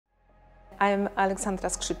I'm Aleksandra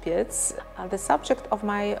Skrzypietz. The subject of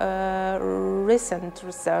my recent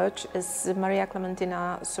research is Maria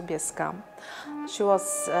Klementyna Sobieska. She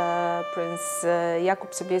was Prince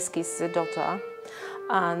Jakub Sobieski's daughter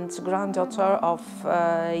and granddaughter of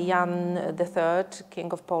Jan III,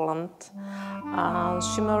 King of Poland.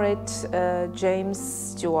 She married James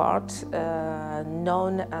Stuart,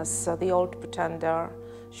 known as the Old Pretender.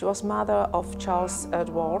 She was mother of Charles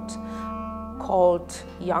Edward, called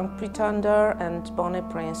Young Pretender, and Bonnie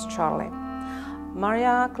Prince Charlie.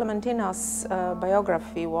 Maria Klementyna's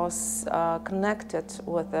biography was connected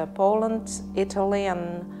with Poland, Italy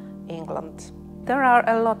and England. There are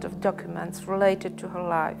a lot of documents related to her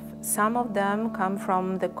life. Some of them come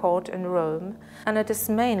from the court in Rome, and it is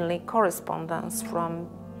mainly correspondence from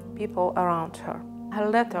people around her. Her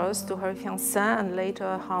letters to her fiancé and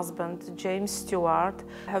later husband, James Stuart,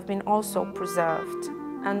 have been also preserved,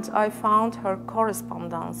 and I found her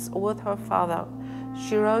correspondence with her father.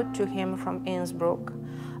 She wrote to him from Innsbruck.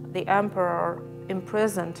 The emperor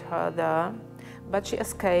imprisoned her there, but she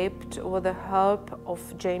escaped with the help of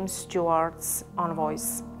James Stuart's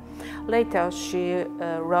envoys. Later she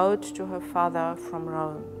wrote to her father from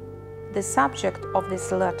Rome. The subject of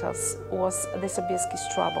these letters was the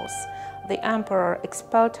Sobieski's troubles. The emperor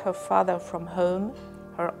expelled her father from home.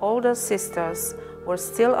 Her older sisters were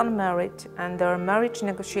still unmarried and their marriage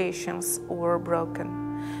negotiations were broken.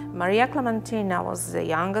 Maria Klementyna was the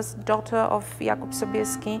youngest daughter of Jakub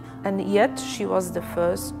Sobieski, and yet she was the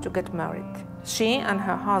first to get married. She and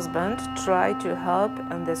her husband tried to help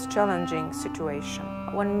in this challenging situation.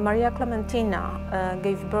 When Maria Klementyna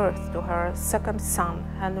gave birth to her second son,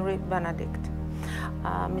 Henry Benedict,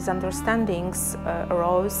 misunderstandings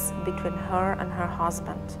arose between her and her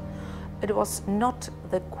husband. It was not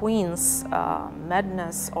the queen's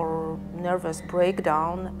madness or nervous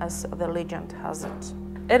breakdown, as the legend has it.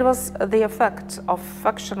 It was the effect of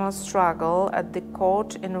factional struggle at the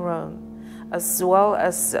court in Rome, as well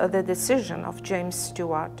as the decision of James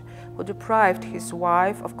Stuart, who deprived his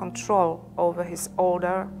wife of control over his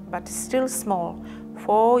older, but still small,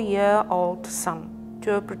 4-year-old son.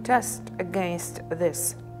 To protest against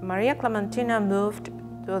this, Maria Klementyna moved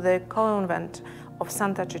to the convent of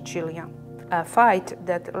Santa Cecilia. A fight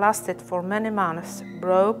that lasted for many months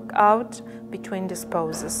broke out between the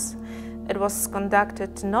spouses. It was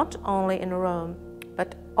conducted not only in Rome,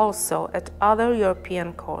 but also at other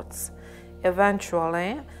European courts.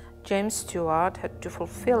 Eventually, James Stuart had to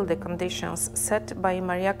fulfill the conditions set by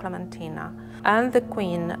Maria Klementyna, and the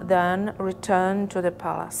queen then returned to the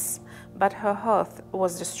palace. But her health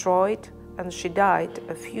was destroyed and she died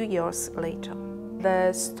a few years later.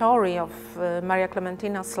 The story of Maria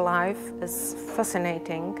Klementyna's life is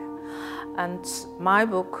fascinating, and my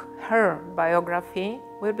book, her biography,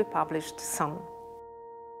 will be published soon.